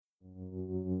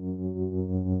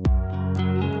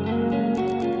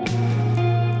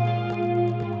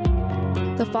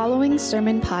The following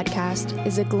sermon podcast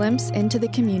is a glimpse into the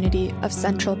community of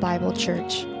Central Bible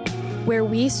Church, where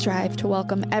we strive to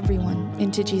welcome everyone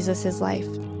into Jesus' life.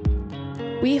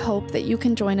 We hope that you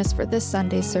can join us for this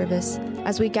Sunday service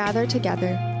as we gather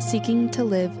together, seeking to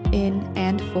live in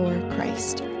and for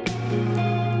Christ.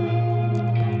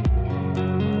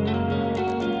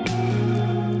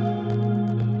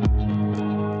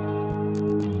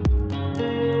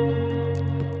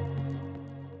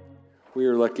 We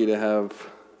are lucky to have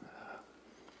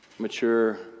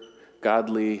mature,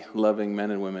 godly, loving men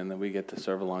and women that we get to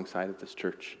serve alongside at this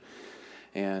church.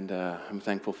 And I'm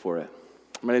thankful for it.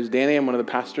 My name is Danny. I'm one of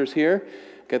the pastors here.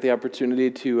 Got the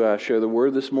opportunity to share the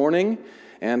word this morning.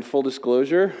 And full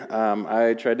disclosure,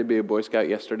 I tried to be a Boy Scout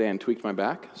yesterday and tweaked my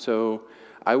back. So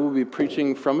I will be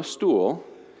preaching from a stool.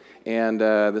 And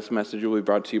this message will be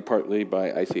brought to you partly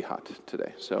by Icy Hot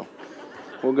today. So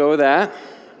we'll go with that.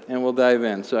 And we'll dive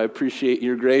in. So I appreciate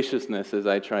your graciousness as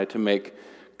I try to make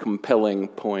compelling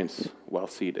points while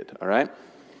seated, all right?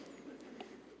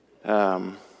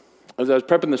 As I was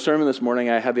prepping the sermon this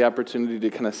morning, I had the opportunity to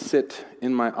kind of sit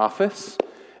in my office,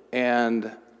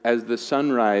 and as the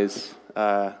sunrise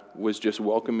was just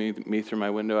welcoming me through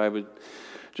my window, I was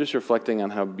just reflecting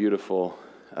on how beautiful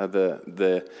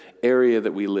the area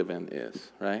that we live in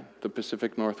is, right? The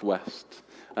Pacific Northwest.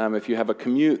 If you have a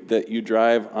commute that you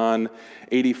drive on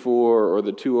 84 or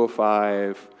the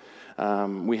 205,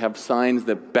 we have signs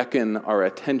that beckon our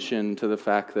attention to the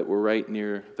fact that we're right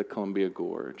near the Columbia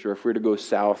Gorge. Or if we're to go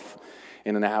south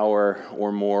in an hour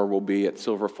or more, we'll be at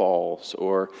Silver Falls.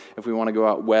 Or if we want to go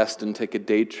out west and take a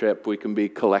day trip, we can be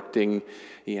collecting,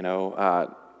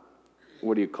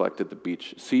 what do you collect at the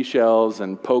beach? Seashells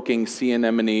and poking sea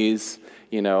anemones,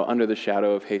 under the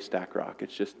shadow of Haystack Rock.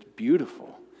 It's just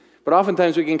beautiful. But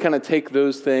oftentimes we can kind of take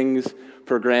those things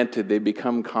for granted. They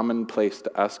become commonplace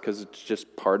to us because it's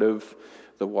just part of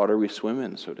the water we swim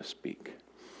in, so to speak.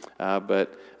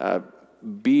 But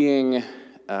being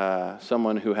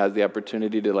someone who has the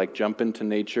opportunity to jump into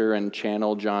nature and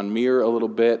channel John Muir a little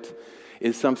bit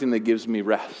is something that gives me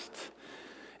rest.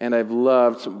 And I've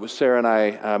loved, Sarah and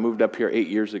I moved up here 8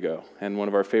 years ago, and one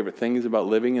of our favorite things about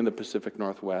living in the Pacific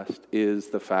Northwest is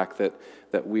the fact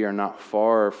that we are not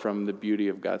far from the beauty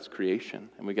of God's creation.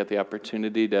 And we get the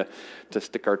opportunity to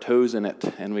stick our toes in it,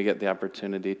 and we get the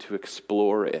opportunity to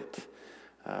explore it.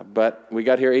 But we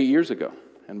got here 8 years ago,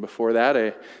 and before that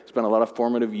I spent a lot of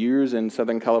formative years in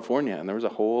Southern California, and there was a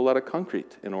whole lot of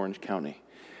concrete in Orange County.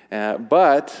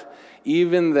 But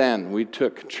even then, we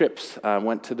took trips,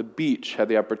 went to the beach, had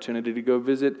the opportunity to go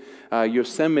visit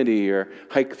Yosemite or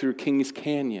hike through Kings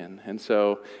Canyon. And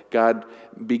so God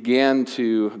began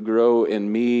to grow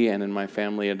in me and in my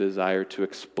family a desire to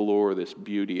explore this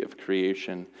beauty of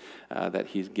creation that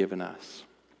He's given us.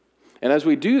 And as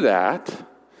we do that,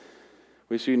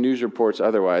 we see news reports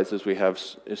otherwise as we have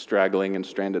straggling and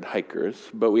stranded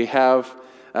hikers, but we have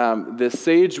this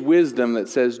sage wisdom that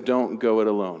says, don't go it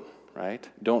alone. Right?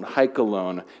 Don't hike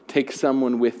alone. Take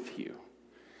someone with you.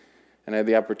 And I had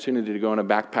the opportunity to go on a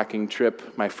backpacking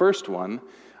trip, my first one,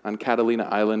 on Catalina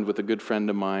Island with a good friend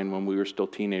of mine when we were still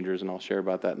teenagers, and I'll share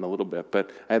about that in a little bit.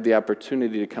 But I had the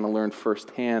opportunity to kind of learn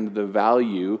firsthand the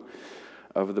value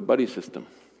of the buddy system.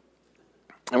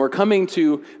 And we're coming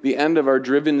to the end of our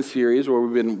Driven series where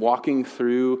we've been walking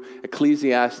through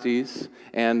Ecclesiastes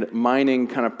and mining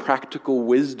kind of practical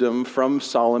wisdom from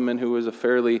Solomon, who was a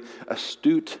fairly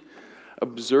astute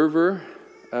observer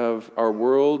of our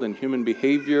world and human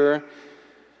behavior.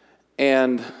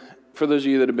 And for those of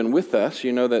you that have been with us,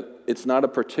 you know that it's not a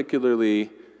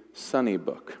particularly sunny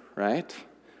book, right?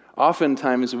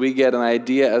 Oftentimes we get an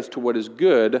idea as to what is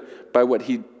good by what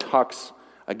he talks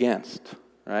against,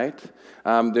 right?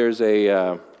 There's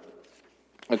a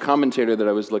commentator that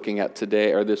I was looking at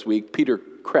today or this week, Peter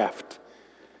Kreeft,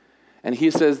 and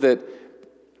he says that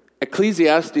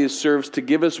Ecclesiastes serves to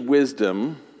give us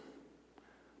wisdom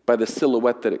by the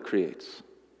silhouette that it creates,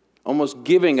 almost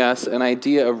giving us an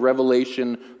idea of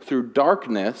revelation through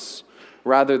darkness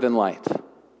rather than light.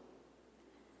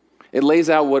 It lays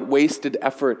out what wasted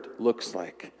effort looks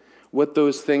like, what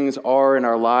those things are in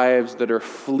our lives that are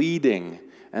fleeting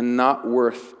and not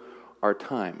worth our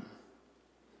time.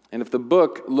 And if the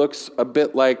book looks a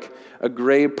bit like a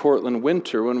gray Portland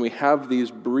winter, when we have these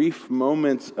brief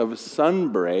moments of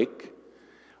sunbreak,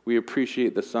 we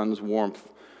appreciate the sun's warmth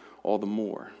all the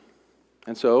more.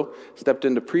 And so, stepped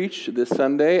in to preach this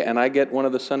Sunday, and I get one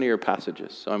of the sunnier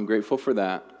passages, so I'm grateful for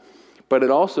that. But it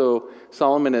also,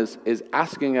 Solomon is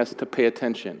asking us to pay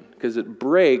attention, because it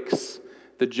breaks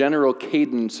the general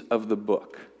cadence of the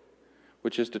book,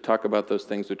 which is to talk about those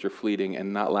things which are fleeting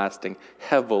and not lasting,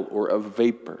 hevel or a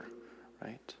vapor,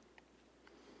 right?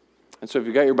 And so if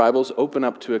you've got your Bibles, open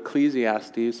up to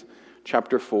Ecclesiastes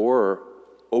chapter 4, or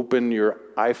open your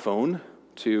iPhone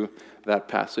to that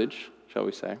passage, shall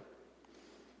we say.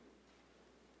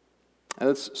 And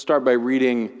let's start by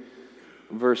reading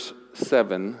verse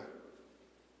 7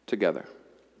 together.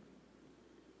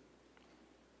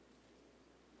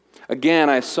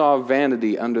 Again, I saw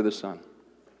vanity under the sun.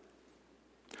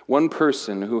 One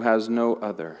person who has no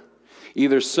other,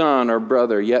 either son or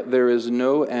brother, yet there is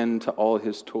no end to all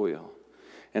his toil,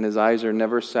 and his eyes are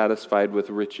never satisfied with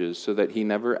riches, so that he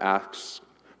never asks,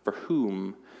 for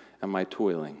whom am I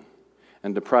toiling,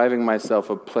 and depriving myself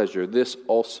of pleasure? This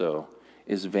also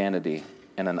is vanity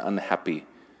and an unhappy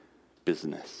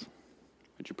business.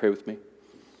 Would you pray with me?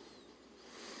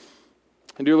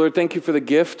 And dear Lord, thank you for the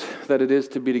gift that it is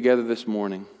to be together this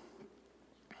morning,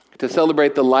 to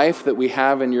celebrate the life that we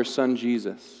have in your Son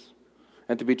Jesus,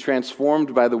 and to be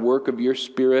transformed by the work of your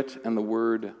Spirit and the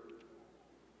Word.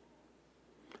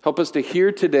 Help us to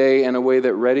hear today in a way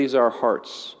that readies our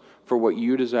hearts for what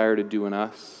you desire to do in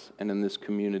us and in this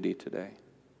community today.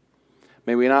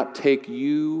 May we not take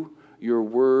you, your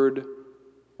word,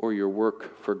 or your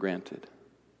work for granted.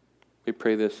 We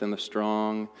pray this in the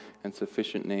strong and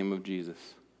sufficient name of Jesus.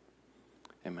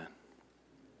 Amen.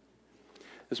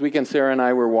 This weekend, Sarah and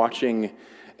I were watching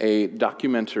a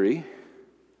documentary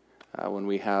when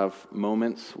we have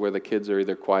moments where the kids are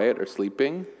either quiet or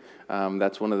sleeping.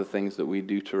 That's one of the things that we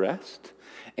do to rest.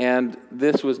 And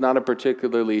this was not a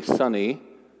particularly sunny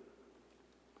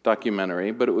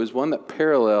documentary, but it was one that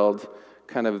paralleled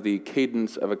kind of the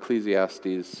cadence of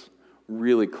Ecclesiastes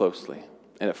really closely.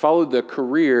 And it followed the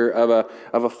career of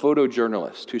a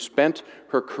photojournalist who spent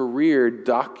her career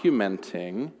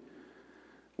documenting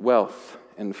wealth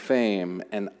and fame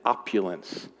and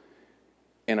opulence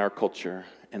in our culture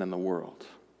and in the world.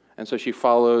 And so she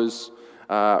follows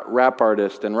rap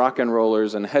artists and rock and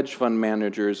rollers and hedge fund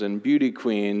managers and beauty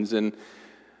queens, and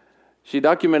she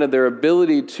documented their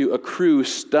ability to accrue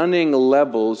stunning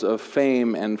levels of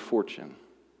fame and fortune.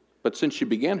 But since she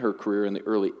began her career in the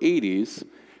early 80s,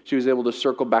 she was able to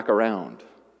circle back around.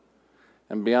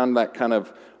 And beyond that kind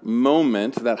of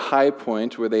moment, that high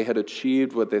point where they had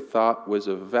achieved what they thought was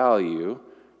of value,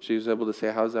 she was able to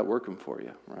say, how's that working for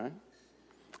you, right?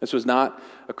 This was not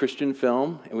a Christian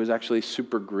film. It was actually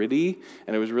super gritty,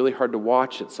 and it was really hard to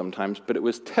watch it sometimes, but it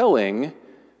was telling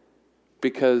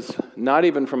because not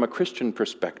even from a Christian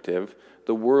perspective,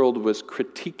 the world was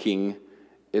critiquing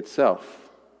itself.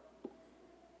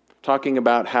 Talking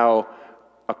about how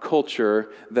a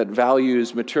culture that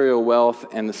values material wealth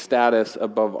and status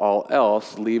above all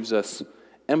else leaves us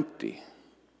empty.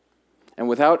 And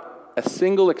without a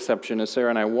single exception, as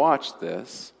Sarah and I watched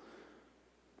this,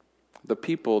 the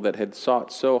people that had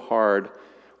sought so hard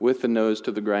with the nose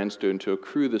to the grindstone to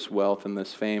accrue this wealth and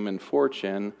this fame and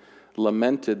fortune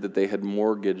lamented that they had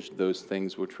mortgaged those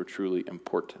things which were truly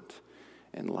important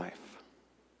in life.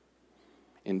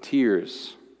 In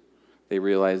tears, they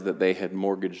realized that they had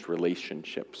mortgaged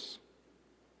relationships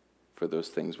for those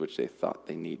things which they thought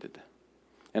they needed.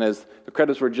 And as the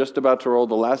credits were just about to roll,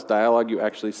 the last dialogue you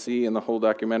actually see in the whole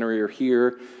documentary or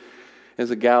hear is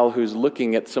a gal who's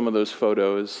looking at some of those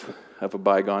photos of a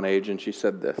bygone age, and she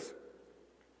said this: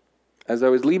 "As I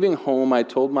was leaving home, I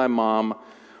told my mom,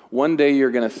 one day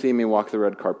you're going to see me walk the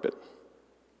red carpet.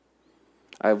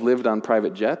 I've lived on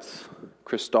private jets,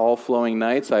 crystal flowing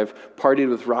nights. I've partied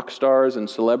with rock stars and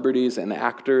celebrities and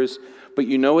actors. But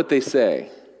you know what they say?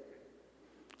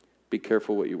 Be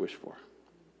careful what you wish for."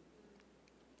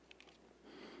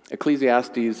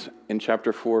 Ecclesiastes in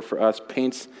chapter 4 for us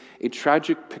paints a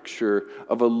tragic picture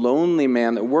of a lonely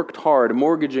man that worked hard,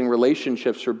 mortgaging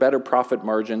relationships for better profit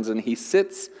margins, and he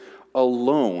sits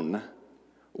alone,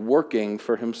 working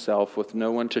for himself with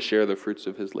no one to share the fruits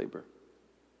of his labor.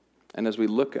 And as we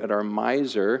look at our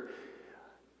miser,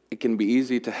 it can be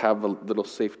easy to have a little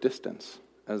safe distance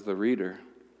as the reader,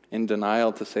 in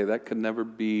denial to say that could never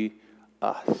be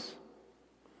us.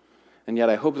 And yet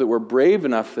I hope that we're brave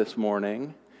enough this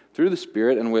morning, through the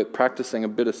Spirit and with practicing a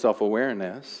bit of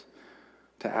self-awareness,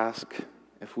 to ask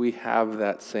if we have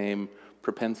that same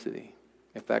propensity,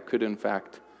 if that could in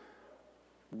fact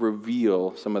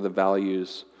reveal some of the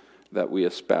values that we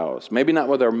espouse. Maybe not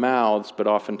with our mouths, but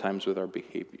oftentimes with our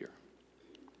behavior.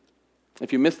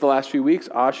 If you missed the last few weeks,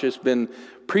 Ash has been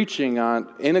preaching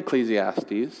in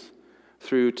Ecclesiastes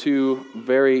through two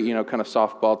very, kind of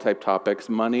softball type topics,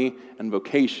 money and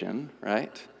vocation,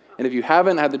 right? And if you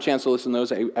haven't had the chance to listen to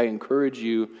those, I encourage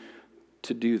you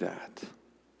to do that.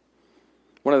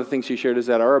 One of the things she shared is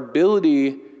that our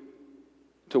ability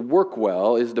to work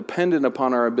well is dependent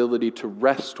upon our ability to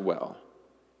rest well.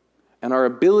 And our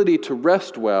ability to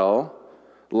rest well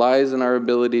lies in our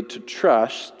ability to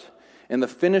trust in the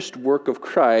finished work of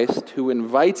Christ, who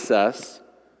invites us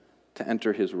to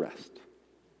enter his rest.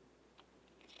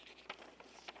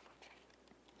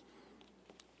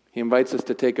 He invites us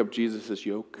to take up Jesus'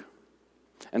 yoke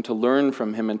and to learn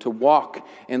from him and to walk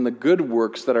in the good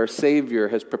works that our Savior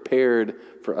has prepared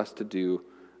for us to do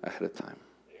ahead of time.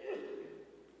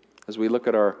 As we look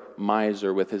at our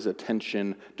miser with his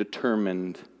attention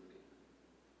determined,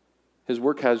 his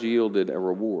work has yielded a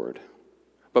reward.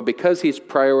 But because he's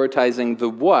prioritizing the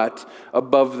what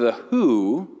above the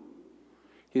who,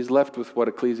 he's left with what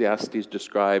Ecclesiastes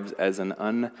describes as an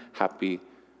unhappy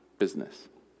business.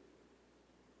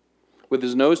 With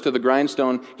his nose to the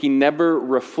grindstone, he never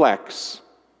reflects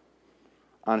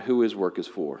on who his work is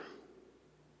for.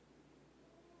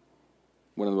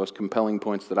 One of the most compelling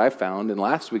points that I found in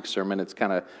last week's sermon, it's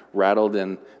kind of rattled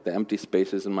in the empty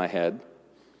spaces in my head,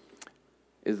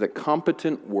 is that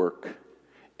competent work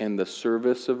in the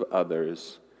service of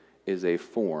others is a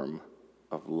form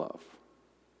of love.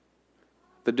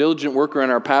 The diligent worker in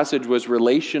our passage was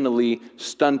relationally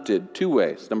stunted 2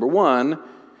 ways. Number one,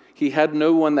 he had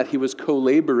no one that he was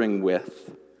co-laboring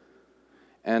with,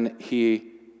 and he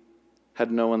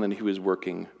had no one that he was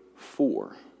working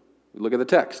for. Look at the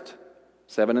text,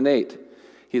 7 and 8.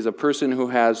 He's a person who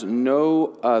has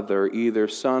no other, either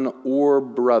son or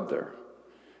brother.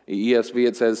 In ESV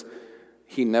it says,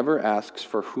 he never asks,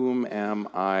 for whom am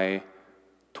I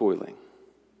toiling?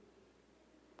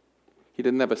 He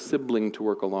didn't have a sibling to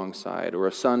work alongside or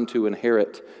a son to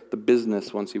inherit the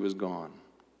business once he was gone.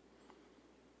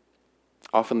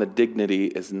 Often the dignity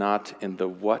is not in the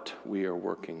what we are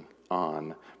working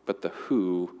on, but the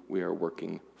who we are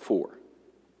working for.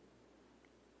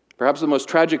 Perhaps the most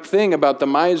tragic thing about the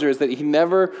miser is that he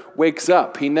never wakes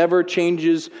up. He never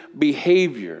changes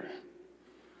behavior.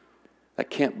 That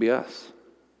can't be us.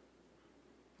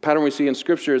 The pattern we see in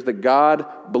Scripture is that God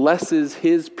blesses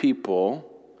his people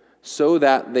so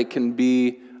that they can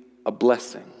be a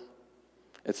blessing.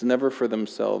 It's never for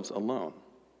themselves alone.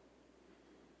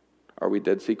 Are we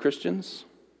Dead Sea Christians?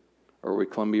 Or are we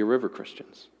Columbia River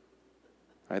Christians?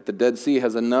 Right? The Dead Sea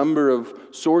has a number of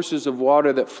sources of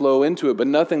water that flow into it, but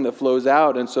nothing that flows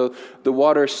out. And so the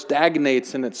water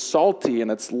stagnates and it's salty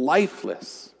and it's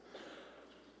lifeless.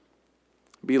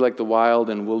 Be like the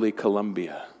wild and woolly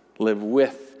Columbia. Live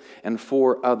with and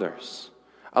for others.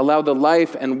 Allow the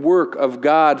life and work of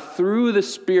God through the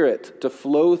Spirit to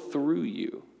flow through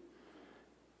you.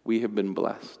 We have been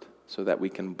blessed so that we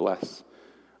can bless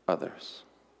others.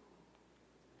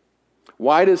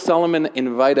 Why does Solomon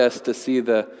invite us to see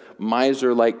the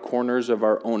miser-like corners of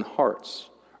our own hearts,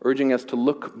 urging us to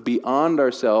look beyond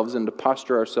ourselves and to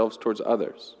posture ourselves towards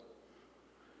others?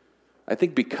 I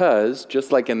think because,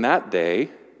 just like in that day,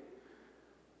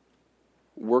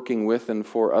 working with and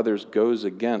for others goes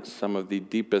against some of the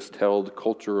deepest held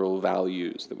cultural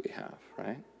values that we have,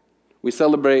 right? We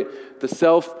celebrate the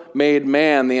self-made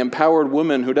man, the empowered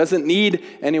woman who doesn't need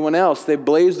anyone else. They've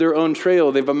blazed their own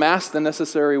trail. They've amassed the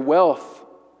necessary wealth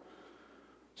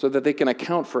so that they can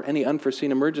account for any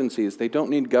unforeseen emergencies. They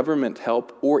don't need government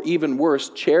help or, even worse,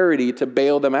 charity to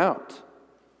bail them out.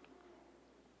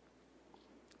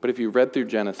 But if you've read through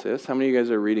Genesis, how many of you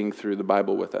guys are reading through the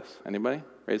Bible with us? Anybody?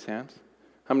 Raise hands.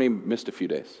 How many missed a few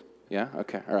days? Yeah?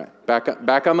 Okay, all right.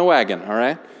 Back on the wagon, all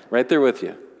right? Right there with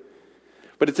you.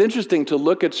 But it's interesting to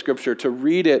look at Scripture, to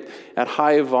read it at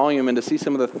high volume, and to see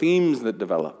some of the themes that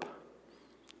develop.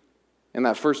 In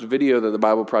that first video that the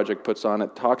Bible Project puts on,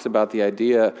 it talks about the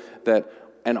idea that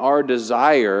and our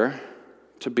desire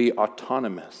to be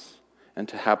autonomous and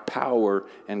to have power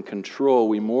and control,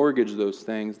 we mortgage those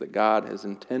things that God has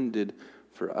intended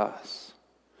for us.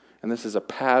 And this is a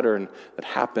pattern that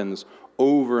happens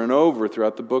over and over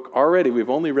throughout the book already.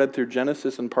 We've only read through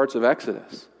Genesis and parts of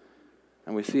Exodus.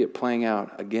 And we see it playing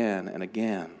out again and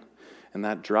again. And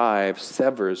that drive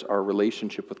severs our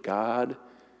relationship with God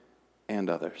and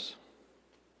others.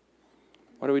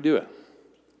 Why do we do it?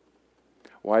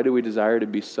 Why do we desire to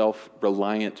be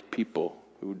self-reliant people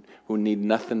who need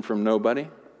nothing from nobody?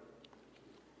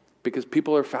 Because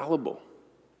people are fallible.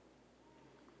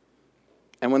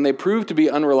 And when they prove to be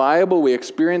unreliable, we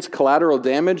experience collateral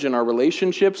damage in our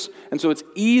relationships. And so it's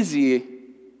easier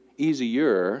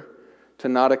to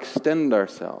not extend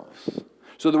ourselves,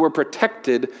 so that we're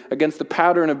protected against the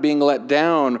pattern of being let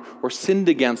down or sinned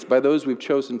against by those we've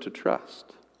chosen to trust.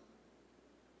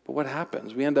 But what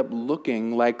happens? We end up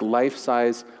looking like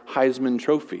life-size Heisman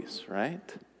trophies, right?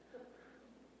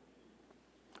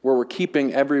 Where we're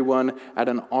keeping everyone at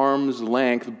an arm's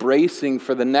length, bracing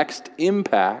for the next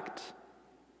impact.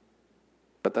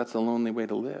 But that's a lonely way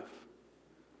to live.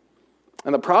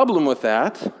 And the problem with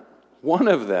that, one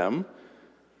of them,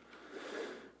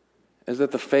 is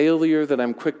that the failure that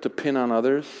I'm quick to pin on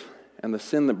others and the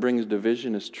sin that brings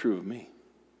division is true of me.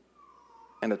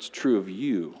 And it's true of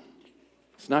you.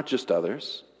 It's not just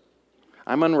others.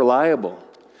 I'm unreliable.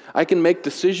 I can make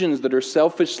decisions that are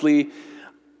selfishly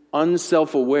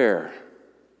unself-aware.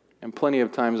 And plenty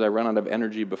of times I run out of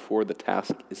energy before the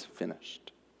task is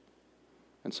finished.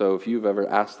 And so if you've ever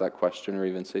asked that question or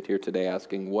even sit here today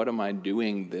asking, what am I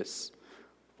doing this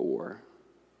for?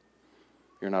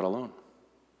 You're not alone.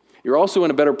 You're also in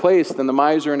a better place than the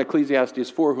miser in Ecclesiastes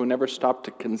 4 who never stopped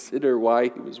to consider why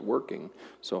he was working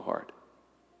so hard.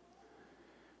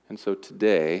 And so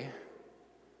today,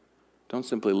 don't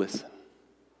simply listen.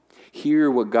 Hear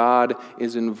what God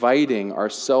is inviting our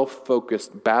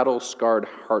self-focused, battle-scarred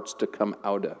hearts to come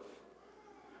out of.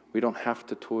 We don't have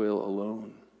to toil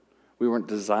alone. We weren't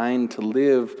designed to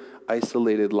live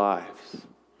isolated lives.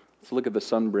 Let's look at the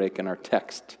sunbreak in our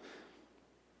text.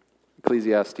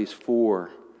 Ecclesiastes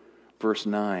 4, verse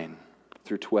 9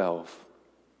 through 12.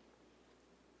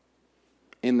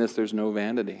 In this there's no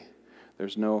vanity.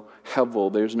 There's no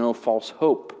hevel. There's no false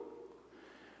hope.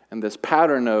 And this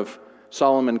pattern of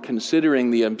Solomon considering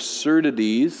the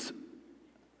absurdities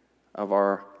of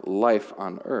our life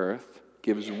on earth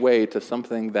gives way to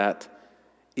something that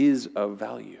is of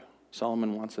value.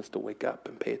 Solomon wants us to wake up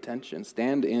and pay attention,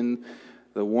 stand in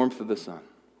the warmth of the sun.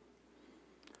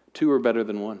 Two are better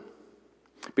than one,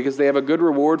 because they have a good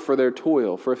reward for their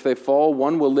toil. For if they fall,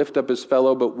 one will lift up his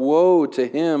fellow, but woe to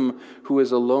him who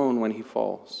is alone when he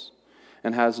falls,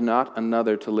 and has not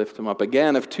another to lift him up.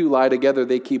 Again, if two lie together,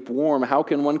 they keep warm. How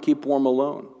can one keep warm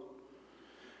alone?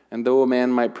 And though a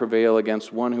man might prevail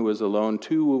against one who is alone,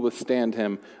 two will withstand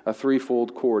him. A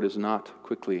threefold cord is not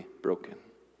quickly broken.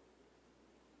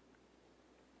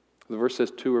 The verse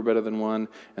says two are better than one,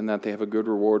 and that they have a good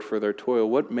reward for their toil.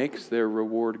 What makes their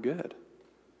reward good?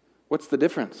 What's the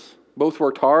difference? Both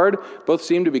worked hard, both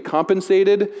seem to be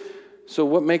compensated, so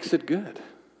what makes it good?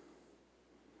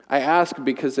 I ask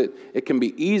because it can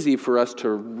be easy for us to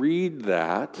read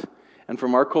that, and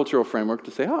from our cultural framework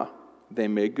to say, they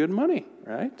made good money,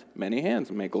 right? Many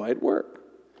hands make light work.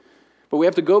 But we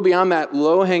have to go beyond that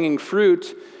low-hanging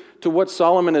fruit to what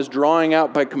Solomon is drawing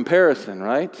out by comparison,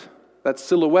 right? That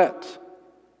silhouette.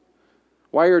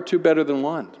 Why are two better than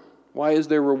one? Why is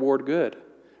their reward good?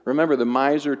 Remember, the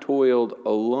miser toiled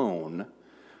alone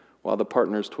while the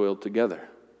partners toiled together.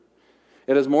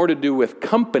 It has more to do with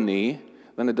company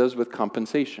than it does with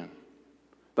compensation.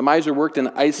 The miser worked in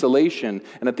isolation,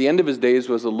 and at the end of his days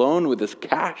was alone with his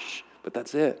cash, but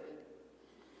that's it.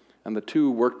 And the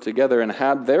two worked together and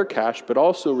had their cash, but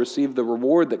also received the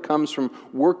reward that comes from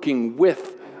working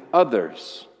with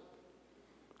others.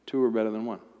 Two are better than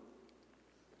one.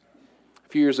 A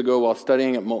few years ago, while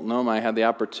studying at Multnomah, I had the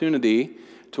opportunity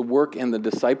to work in the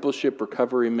discipleship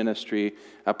recovery ministry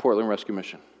at Portland Rescue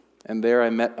Mission. And there I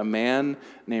met a man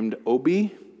named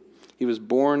Obi. He was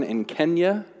born in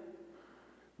Kenya.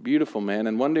 Beautiful man.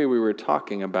 And one day we were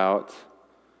talking about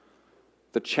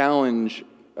the challenge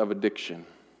of addiction.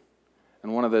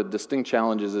 And one of the distinct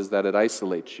challenges is that it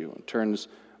isolates you. It turns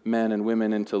men and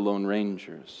women into lone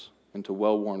rangers, into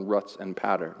well-worn ruts and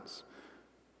patterns.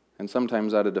 And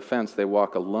sometimes out of defense, they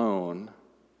walk alone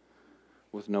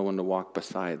with no one to walk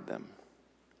beside them.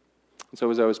 And so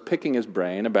as I was picking his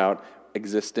brain about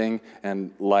existing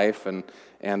and life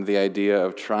and the idea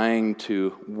of trying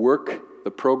to work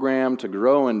the program to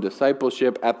grow in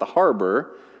discipleship at the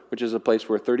Harbor, which is a place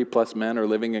where 30-plus men are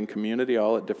living in community,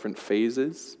 all at different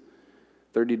phases.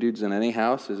 30 dudes in any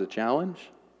house is a challenge.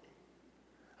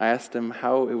 I asked him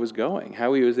how it was going,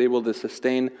 how he was able to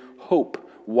sustain hope,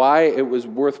 why it was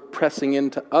worth pressing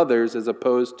into others as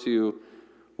opposed to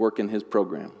work in his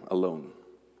program alone.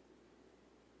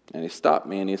 And he stopped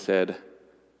me and he said,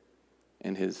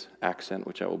 in his accent,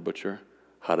 which I will butcher,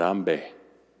 Harambe.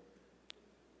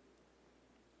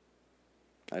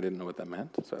 I didn't know what that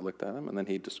meant, so I looked at him, and then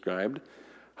he described,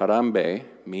 Harambe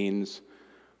means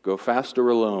go faster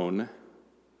alone,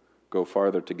 go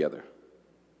farther together.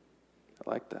 I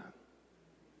like that.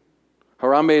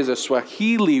 Harambe is a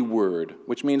Swahili word,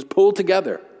 which means pull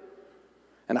together,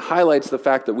 and it highlights the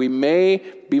fact that we may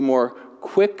be more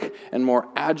quick and more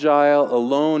agile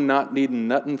alone, not needing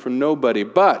nothing from nobody,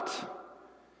 but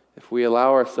if we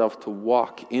allow ourselves to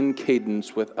walk in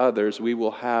cadence with others, we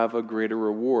will have a greater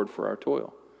reward for our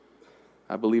toil.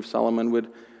 I believe Solomon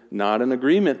would nod in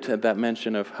agreement at that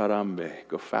mention of Harambe,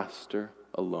 go faster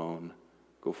alone,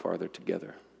 go farther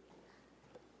together.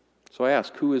 So I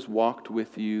ask, who has walked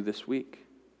with you this week,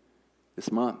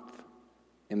 this month,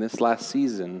 in this last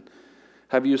season?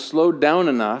 Have you slowed down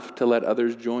enough to let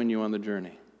others join you on the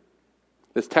journey?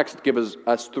 This text gives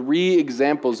us 3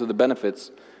 examples of the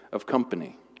benefits of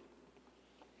company.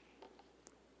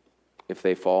 If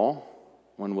they fall,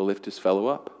 one will lift his fellow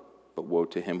up, but woe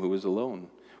to him who is alone.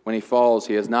 When he falls,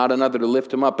 he has not another to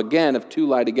lift him up. Again, if 2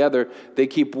 lie together, they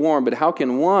keep warm. But how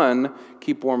can one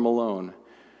keep warm alone?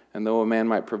 And though a man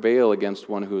might prevail against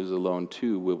one who is alone,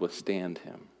 2 will withstand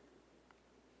him.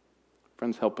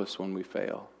 Friends, help us when we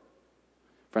fail.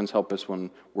 Friends, help us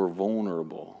when we're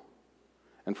vulnerable.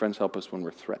 And friends, help us when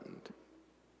we're threatened.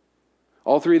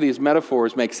 All 3 of these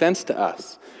metaphors make sense to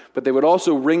us, but they would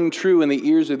also ring true in the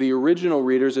ears of the original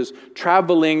readers as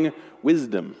traveling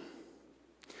wisdom.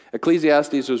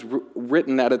 Ecclesiastes was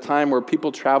written at a time where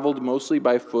people traveled mostly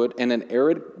by foot in an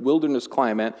arid wilderness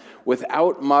climate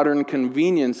without modern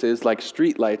conveniences like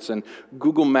streetlights and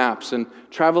Google Maps, and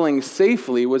traveling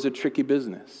safely was a tricky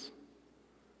business.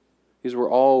 These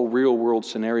were all real-world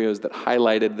scenarios that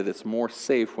highlighted that it's more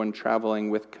safe when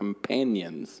traveling with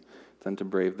companions than to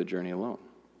brave the journey alone.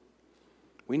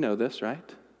 We know this,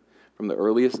 right? From the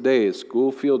earliest days,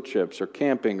 school field trips or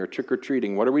camping or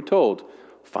trick-or-treating, what are we told?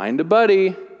 Find a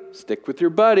buddy. Stick with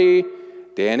your buddy.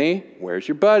 Danny, where's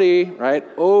your buddy? Right?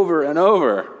 Over and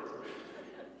over.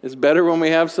 It's better when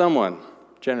we have someone,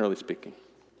 generally speaking.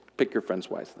 Pick your friends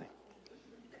wisely.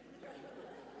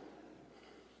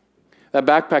 That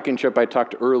backpacking trip I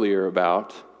talked earlier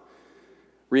about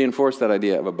reinforced that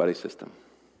idea of a buddy system.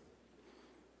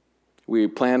 We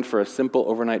planned for a simple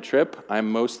overnight trip.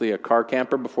 I'm mostly a car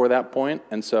camper before that point,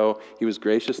 and so he was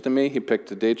gracious to me. He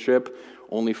picked a day trip,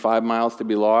 only 5 miles to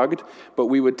be logged, but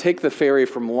we would take the ferry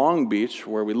from Long Beach,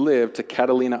 where we lived, to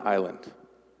Catalina Island.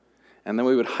 And then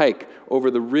we would hike over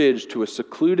the ridge to a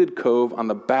secluded cove on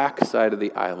the back side of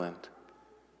the island.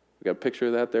 We got a picture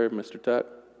of that there, Mr.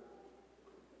 Tut?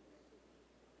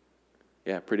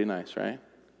 Yeah, pretty nice, right?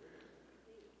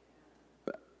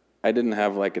 I didn't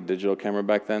have like a digital camera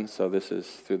back then, so this is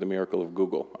through the miracle of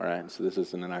Google, all right? So this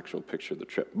isn't an actual picture of the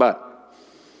trip. But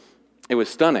it was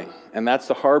stunning, and that's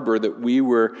the harbor that we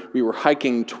were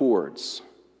hiking towards.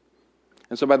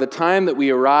 And so by the time that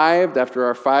we arrived after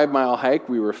our 5-mile hike,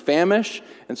 we were famished,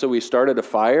 and so we started a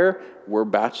fire. We're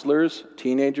bachelors,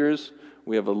 teenagers.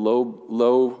 We have a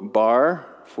low bar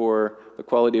for the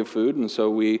quality of food, and so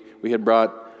we had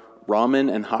brought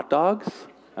ramen and hot dogs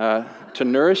to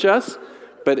nourish us.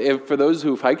 But for those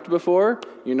who've hiked before,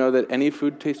 you know that any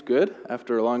food tastes good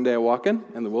after a long day of walking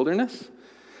in the wilderness.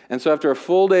 And so after a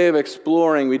full day of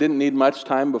exploring, we didn't need much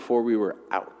time before we were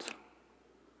out.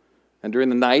 And during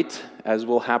the night, as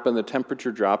will happen, the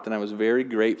temperature dropped, and I was very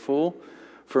grateful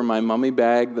for my mummy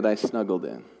bag that I snuggled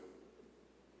in.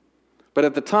 But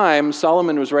at the time,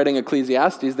 Solomon was writing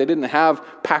Ecclesiastes. They didn't have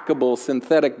packable,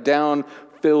 synthetic,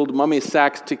 down-filled mummy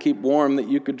sacks to keep warm that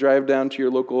you could drive down to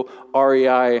your local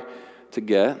REI to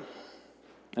get.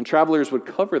 And travelers would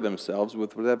cover themselves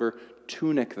with whatever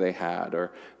tunic they had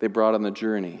or they brought on the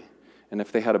journey. And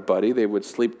if they had a buddy, they would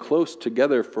sleep close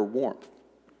together for warmth.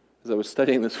 As I was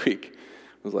studying this week,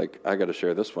 I was like, I got to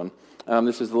share this one.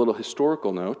 This is a little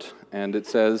historical note, and it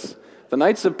says, "The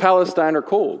nights of Palestine are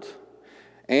cold,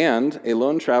 and a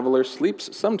lone traveler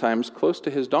sleeps sometimes close to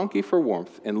his donkey for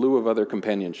warmth in lieu of other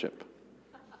companionship."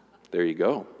 There you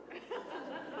go.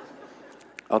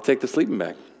 I'll take the sleeping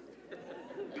bag.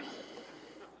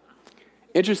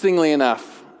 Interestingly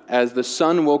enough, as the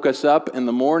sun woke us up in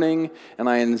the morning and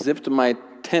I unzipped my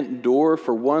tent door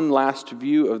for one last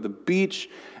view of the beach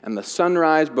and the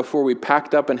sunrise before we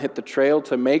packed up and hit the trail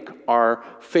to make our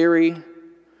ferry,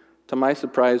 to my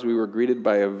surprise, we were greeted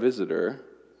by a visitor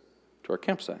to our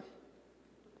campsite.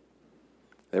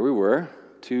 There we were,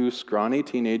 2 scrawny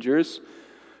teenagers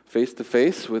face to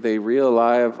face with a real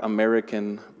live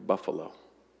American buffalo.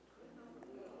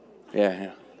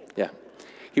 Yeah.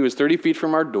 He was 30 feet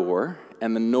from our door,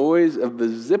 and the noise of the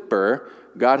zipper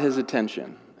got his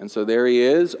attention. And so there he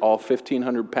is, all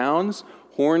 1,500 pounds,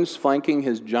 horns flanking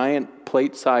his giant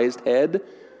plate-sized head,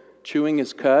 chewing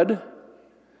his cud,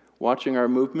 watching our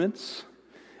movements.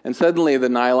 And suddenly the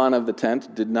nylon of the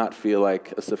tent did not feel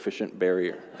like a sufficient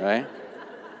barrier, right?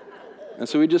 And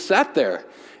so we just sat there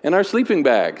in our sleeping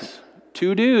bags,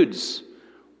 2 dudes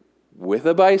with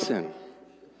a bison.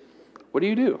 What do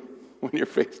you do when you're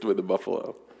faced with a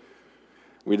buffalo?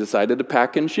 We decided to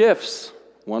pack in shifts.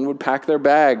 One would pack their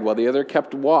bag while the other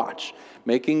kept watch,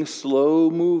 making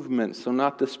slow movements so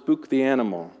not to spook the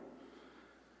animal.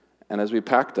 And as we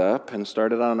packed up and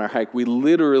started on our hike, we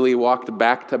literally walked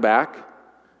back to back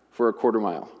for a quarter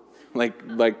mile, like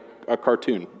a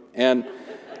cartoon. And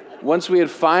once we had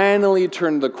finally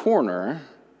turned the corner,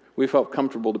 we felt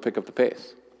comfortable to pick up the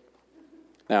pace.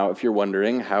 Now, if you're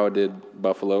wondering, how did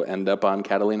buffalo end up on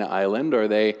Catalina Island? Are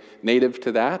they native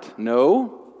to that?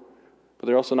 No, but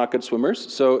they're also not good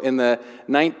swimmers. So in the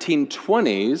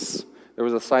 1920s, there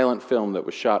was a silent film that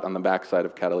was shot on the backside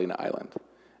of Catalina Island.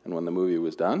 And when the movie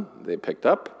was done, they picked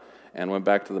up and went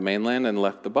back to the mainland and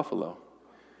left the buffalo.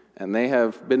 And they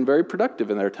have been very productive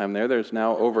in their time there. There's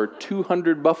now over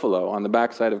 200 buffalo on the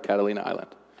backside of Catalina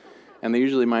Island. And they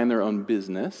usually mind their own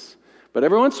business. But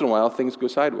every once in a while, things go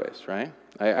sideways, right?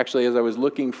 As I was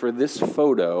looking for this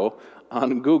photo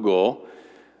on Google,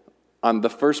 on the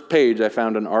first page, I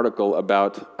found an article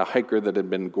about a hiker that had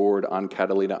been gored on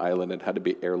Catalina Island and had to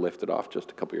be airlifted off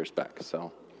just a couple years back.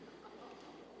 So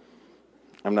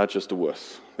I'm not just a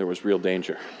wuss. There was real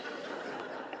danger.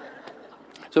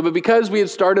 But because we had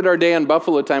started our day on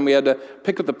buffalo time, we had to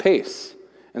pick up the pace.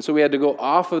 And so we had to go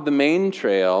off of the main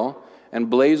trail and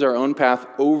blaze our own path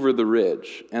over the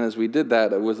ridge. And as we did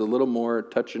that, it was a little more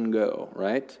touch and go,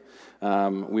 right?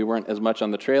 We weren't as much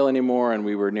on the trail anymore, and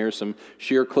we were near some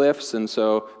sheer cliffs, and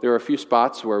so there were a few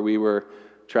spots where we were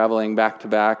traveling back to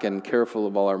back and careful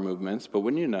of all our movements. But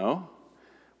wouldn't you know,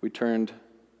 we turned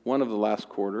one of the last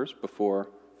quarters before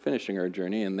finishing our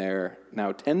journey, and there,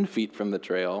 now 10 feet from the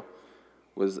trail,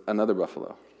 was another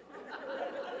buffalo.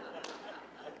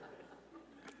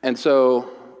 And so,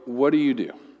 what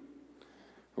do?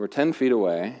 We're 10 feet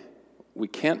away. We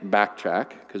can't backtrack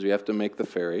because we have to make the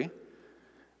ferry.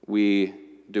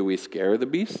 Do we scare the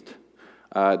beast?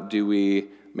 Do we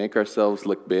make ourselves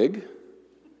look big?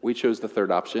 We chose the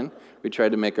third option. We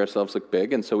tried to make ourselves look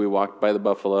big, and so we walked by the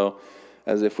buffalo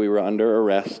as if we were under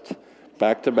arrest,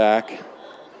 back to back.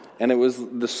 And it was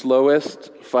the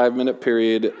slowest 5-minute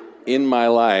period in my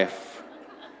life,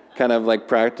 kind of like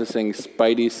practicing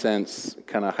spidey sense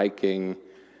kind of hiking,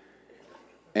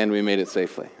 and we made it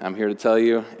safely. I'm here to tell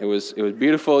you, it was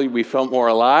beautiful. We felt more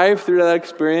alive through that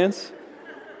experience,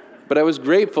 but I was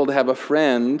grateful to have a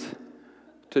friend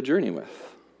to journey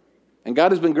with. And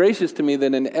God has been gracious to me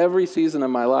that in every season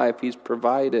of my life, He's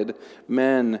provided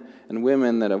men and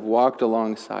women that have walked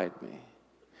alongside me.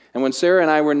 And when Sarah and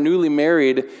I were newly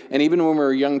married, and even when we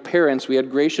were young parents, we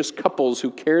had gracious couples who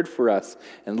cared for us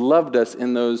and loved us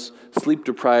in those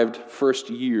sleep-deprived first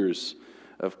years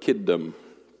of kiddom.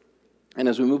 And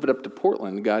as we moved up to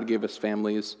Portland, God gave us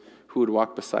families who would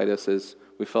walk beside us as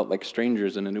we felt like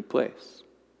strangers in a new place.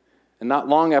 And not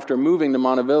long after moving to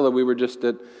Montevilla, we were just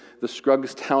at the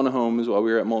Scruggs townhomes while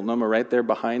we were at Multnomah, right there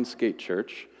behind Skate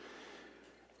Church,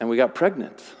 and we got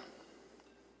pregnant.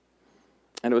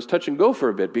 And it was touch and go for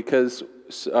a bit because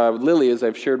Lily, as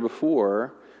I've shared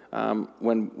before,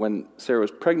 when Sarah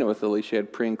was pregnant with Lily, she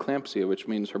had preeclampsia, which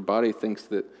means her body thinks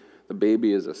that the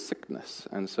baby is a sickness.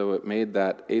 And so it made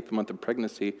that 8th month of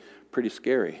pregnancy pretty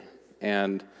scary.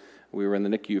 And we were in the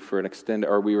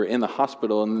NICU we were in the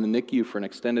hospital and in the NICU for an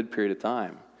extended period of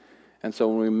time. And so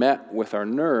when we met with our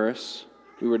nurse,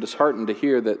 we were disheartened to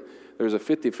hear that there was a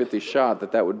 50-50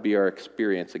 shot that would be our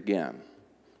experience again.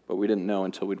 But we didn't know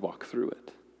until we'd walk through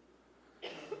it.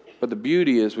 But the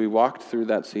beauty is we walked through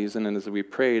that season, and as we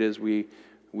prayed,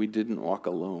 we didn't walk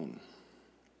alone.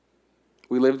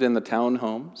 We lived in the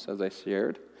townhomes, as I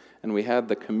shared, and we had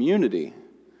the community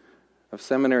of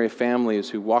seminary families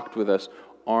who walked with us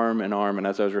arm in arm. And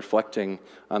as I was reflecting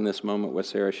on this moment with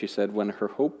Sarah, she said, when her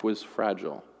hope was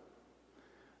fragile,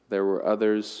 there were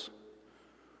others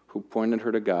who pointed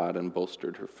her to God and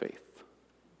bolstered her faith.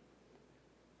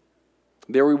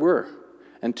 There we were,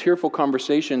 and tearful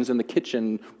conversations in the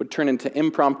kitchen would turn into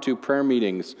impromptu prayer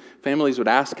meetings. Families would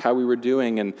ask how we were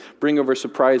doing and bring over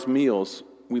surprise meals.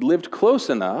 We lived close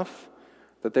enough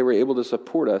that they were able to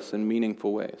support us in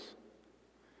meaningful ways.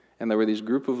 And there were these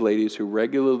group of ladies who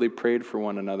regularly prayed for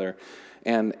one another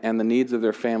and the needs of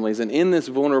their families. And in this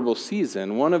vulnerable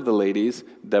season, one of the ladies,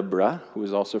 Deborah, who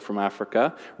was also from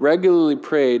Africa, regularly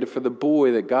prayed for the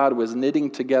boy that God was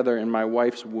knitting together in my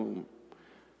wife's womb.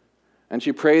 And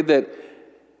she prayed that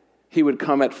he would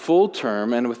come at full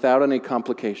term and without any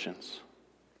complications.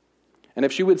 And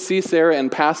if she would see Sarah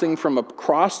and passing from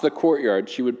across the courtyard,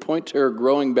 she would point to her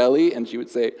growing belly and she would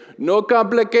say, "No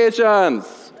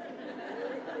complications."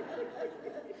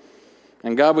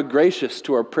 And God was gracious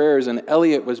to our prayers, and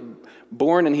Elliot was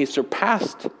born and he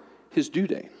surpassed his due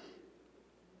date.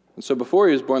 And so before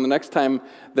he was born, the next time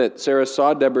that Sarah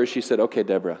saw Deborah, she said, "Okay,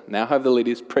 Deborah, now have the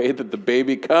ladies pray that the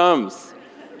baby comes."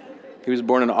 He was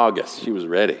born in August. She was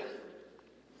ready.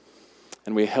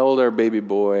 And we held our baby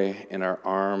boy in our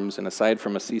arms, and aside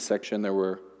from a C-section, there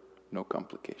were no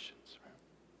complications.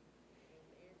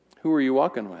 Who are you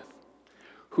walking with?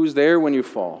 Who's there when you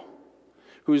fall?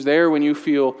 Who's there when you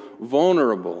feel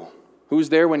vulnerable? Who's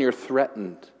there when you're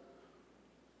threatened?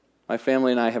 My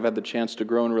family and I have had the chance to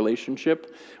grow in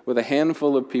relationship with a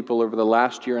handful of people over the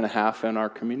last year and a half in our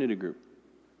community group.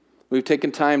 We've taken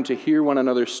time to hear one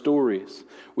another's stories.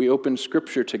 We open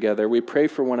Scripture together. We pray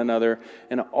for one another,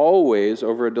 and always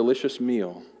over a delicious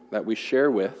meal that we share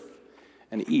with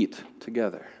and eat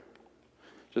together.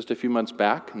 Just a few months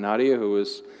back, Nadia, who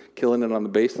was killing it on the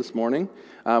bass this morning,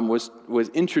 was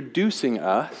introducing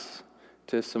us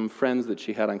to some friends that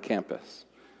she had on campus.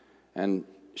 And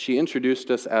she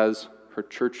introduced us as her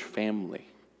church family.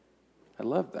 I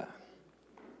love that.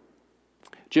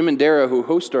 Jim and Dara, who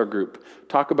host our group,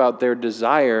 talk about their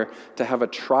desire to have a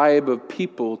tribe of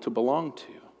people to belong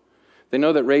to. They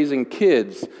know that raising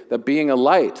kids, that being a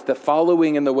light, that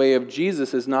following in the way of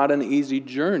Jesus is not an easy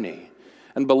journey.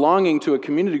 And belonging to a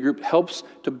community group helps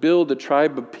to build a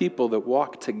tribe of people that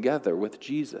walk together with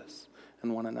Jesus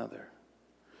and one another.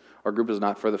 Our group is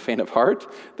not for the faint of heart.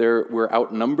 We're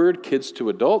outnumbered, kids to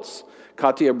adults.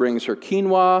 Katia brings her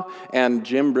quinoa, and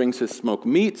Jim brings his smoked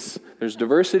meats. There's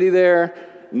diversity there.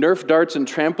 Nerf darts and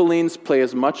trampolines play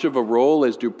as much of a role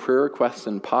as do prayer requests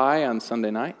and pie on Sunday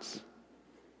nights.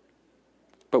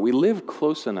 But we live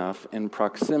close enough in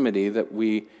proximity that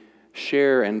we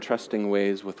share in trusting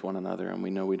ways with one another, and we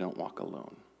know we don't walk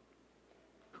alone.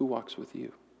 Who walks with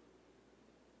you?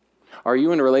 Are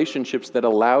you in relationships that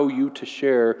allow you to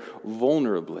share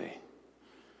vulnerably?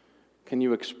 Can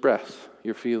you express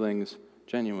your feelings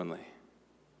genuinely?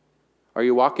 Are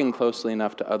you walking closely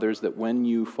enough to others that when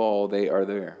you fall, they are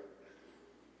there?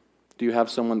 Do you have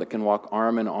someone that can walk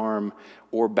arm in arm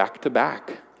or back to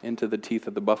back into the teeth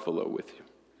of the buffalo with you?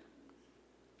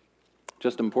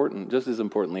 Just as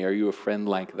importantly, are you a friend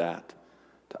like that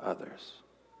to others?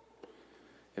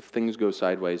 If things go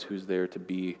sideways, who's there to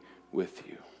be with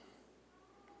you?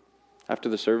 After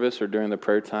the service or during the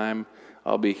prayer time,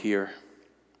 I'll be here,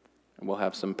 and we'll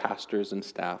have some pastors and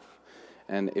staff.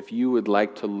 And if you would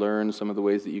like to learn some of the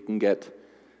ways that you can get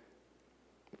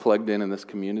plugged in this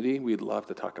community, we'd love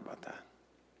to talk about that.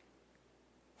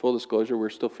 Full disclosure, we're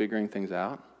still figuring things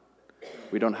out.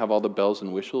 We don't have all the bells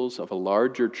and whistles of a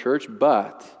larger church,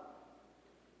 but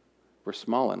we're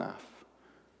small enough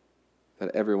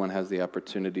that everyone has the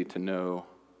opportunity to know,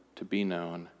 to be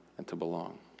known, and to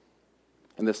belong.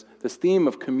 And this theme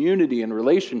of community and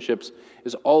relationships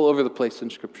is all over the place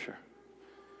in Scripture.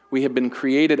 We have been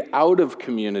created out of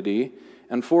community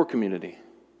and for community.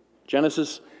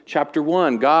 Genesis chapter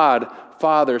 1, God,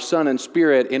 Father, Son, and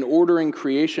Spirit, in ordering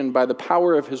creation by the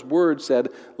power of His word, said,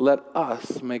 "Let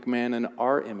us make man in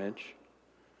our image,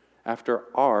 after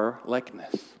our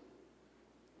likeness."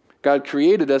 God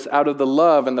created us out of the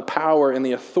love and the power and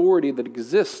the authority that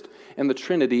exist in the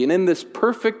Trinity. And in this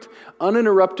perfect,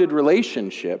 uninterrupted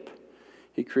relationship,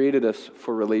 He created us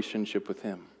for relationship with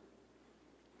Him.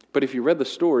 But if you read the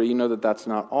story, you know that that's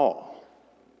not all.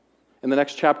 In the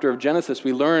next chapter of Genesis,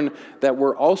 we learn that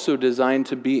we're also designed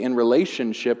to be in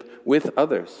relationship with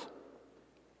others.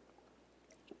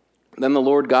 Then the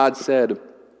Lord God said,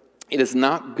 "It is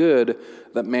not good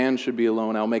that man should be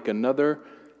alone. I'll make another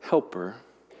helper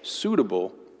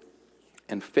suitable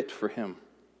and fit for him."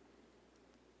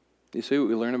 Do you see what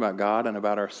we learn about God and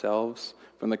about ourselves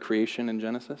from the creation in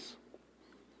Genesis?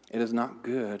 It is not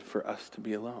good for us to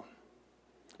be alone.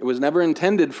 It was never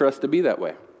intended for us to be that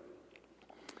way.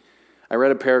 I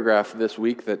read a paragraph this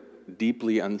week that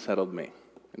deeply unsettled me,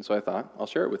 and so I thought, I'll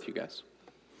share it with you guys.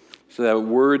 So the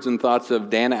words and thoughts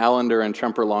of Dan Allender and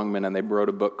Tremper Longman, and they wrote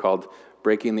a book called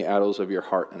Breaking the Idols of Your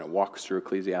Heart, and it walks through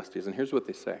Ecclesiastes, and here's what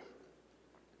they say.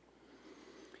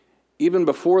 Even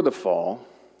before the fall,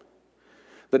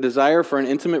 the desire for an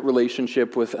intimate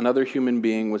relationship with another human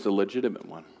being was a legitimate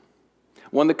one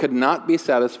that could not be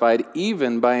satisfied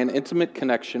even by an intimate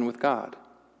connection with God.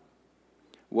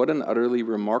 What an utterly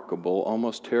remarkable,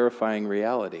 almost terrifying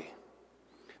reality,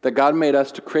 that God made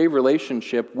us to crave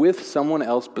relationship with someone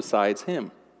else besides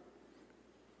Him.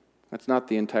 That's not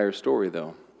the entire story,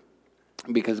 though,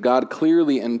 because God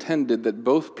clearly intended that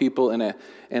both people in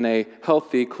a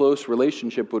healthy, close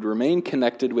relationship would remain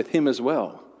connected with Him as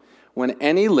well. When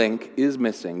any link is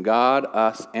missing, God,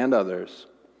 us, and others,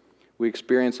 we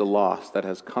experience a loss that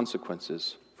has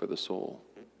consequences for the soul.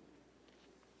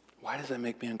 Why does that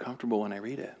make me uncomfortable when I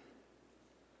read it?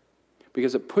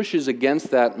 Because it pushes against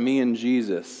that me and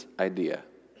Jesus idea.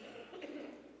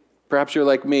 Perhaps you're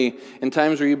like me. In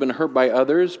times where you've been hurt by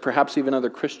others, perhaps even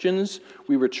other Christians,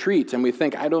 we retreat and we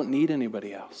think, I don't need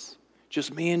anybody else.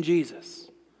 Just me and Jesus.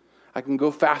 I can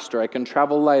go faster, I can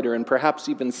travel lighter, and perhaps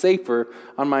even safer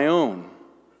on my own.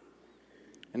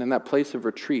 And in that place of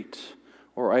retreat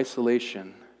or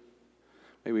isolation,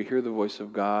 may we hear the voice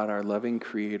of God, our loving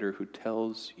Creator, who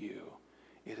tells you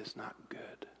it is not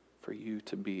good for you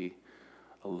to be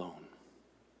alone.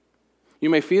 You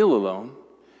may feel alone,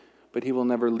 but he will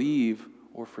never leave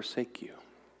or forsake you.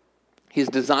 He's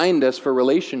designed us for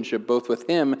relationship both with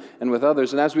him and with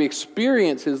others. And as we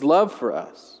experience his love for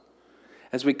us,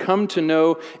 as we come to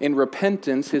know in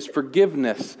repentance his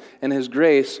forgiveness and his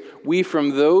grace, we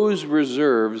from those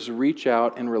reserves reach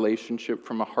out in relationship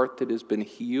from a heart that has been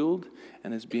healed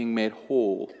and is being made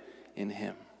whole in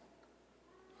him.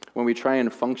 When we try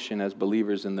and function as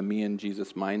believers in the me and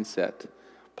Jesus mindset,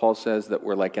 Paul says that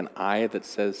we're like an eye that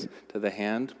says to the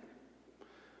hand,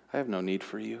 I have no need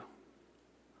for you.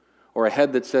 Or a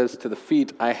head that says to the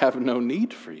feet, I have no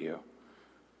need for you.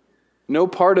 No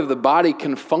part of the body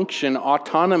can function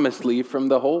autonomously from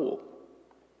the whole.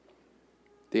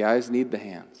 The eyes need the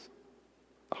hands.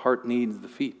 The heart needs the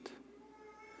feet.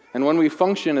 And when we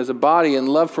function as a body in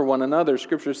love for one another,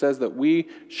 Scripture says that we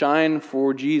shine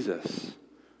for Jesus,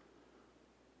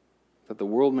 that the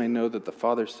world may know that the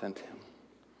Father sent him.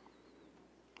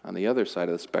 On the other side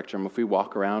of the spectrum, if we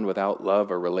walk around without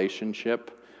love or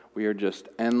relationship, we are just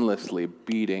endlessly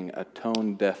beating a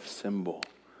tone-deaf cymbal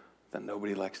that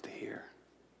nobody likes to hear.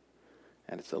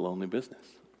 And it's a lonely business.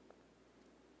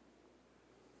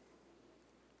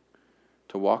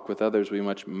 To walk with others, we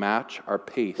must match our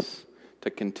pace to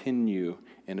continue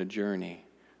in a journey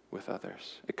with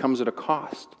others. It comes at a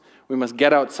cost. We must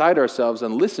get outside ourselves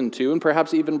and listen to and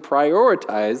perhaps even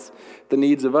prioritize the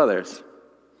needs of others.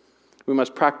 We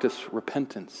must practice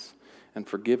repentance and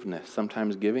forgiveness,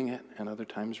 sometimes giving it and other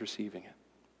times receiving it.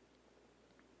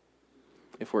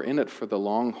 If we're in it for the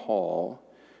long haul,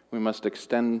 we must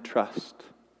extend trust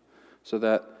so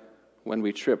that when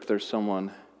we trip, there's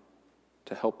someone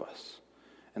to help us.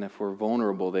 And if we're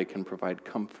vulnerable, they can provide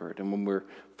comfort. And when we're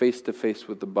face to face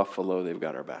with the buffalo, they've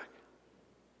got our back.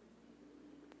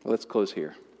 Let's close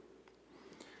here.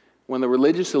 When the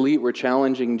religious elite were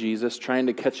challenging Jesus, trying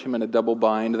to catch him in a double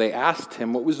bind, they asked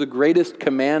him what was the greatest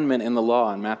commandment in the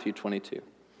law in Matthew 22.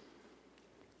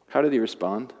 How did he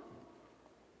respond?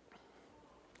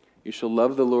 You shall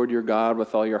love the Lord your God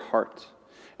with all your heart,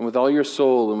 and with all your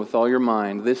soul, and with all your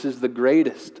mind. This is the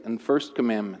greatest and first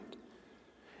commandment.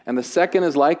 And the second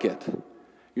is like it.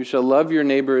 You shall love your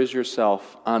neighbor as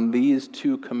yourself. On these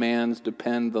two commands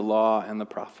depend the law and the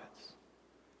prophets.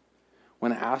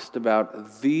 When asked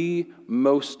about the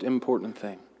most important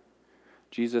thing,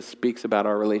 Jesus speaks about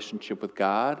our relationship with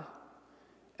God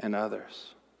and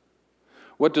others.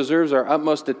 What deserves our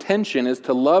utmost attention is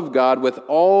to love God with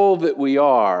all that we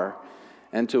are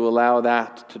and to allow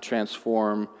that to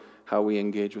transform how we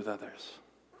engage with others.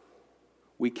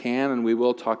 We can and we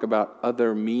will talk about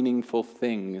other meaningful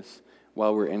things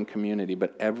while we're in community,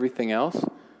 but everything else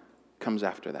comes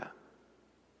after that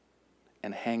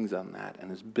and hangs on that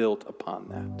and is built upon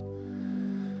that.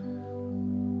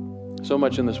 So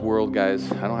much in this world,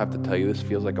 guys, I don't have to tell you, this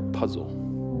feels like a puzzle.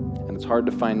 And it's hard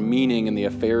to find meaning in the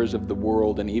affairs of the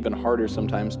world, and even harder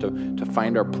sometimes to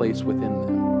find our place within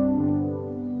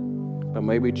them. But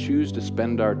may we choose to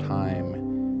spend our time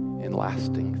in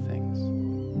lasting things,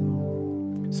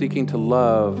 seeking to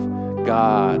love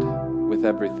God with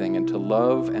everything, and to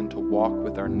love and to walk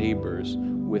with our neighbors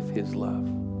with his love,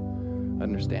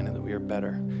 understanding that we are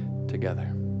better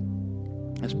together.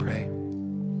 Let's pray.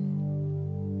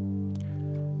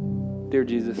 Dear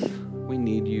Jesus, we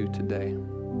need you today.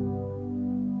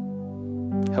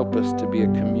 Help us to be a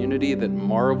community that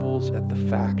marvels at the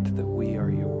fact that we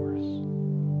are yours.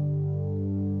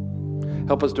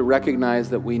 Help us to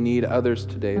recognize that we need others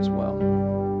today as well.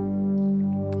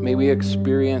 May we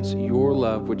experience your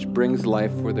love, which brings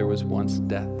life where there was once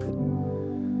death.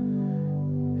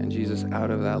 And Jesus,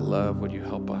 out of that love, would you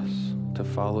help us to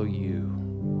follow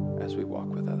you as we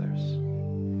walk with others?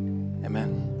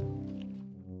 Amen.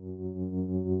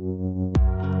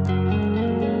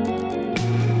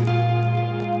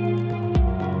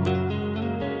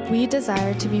 We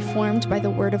desire to be formed by the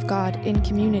Word of God in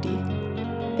community.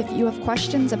 If you have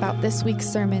questions about this week's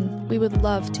sermon, we would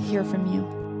love to hear from you.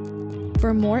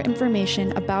 For more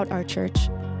information about our church,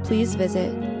 please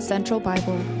visit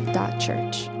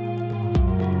centralbible.church.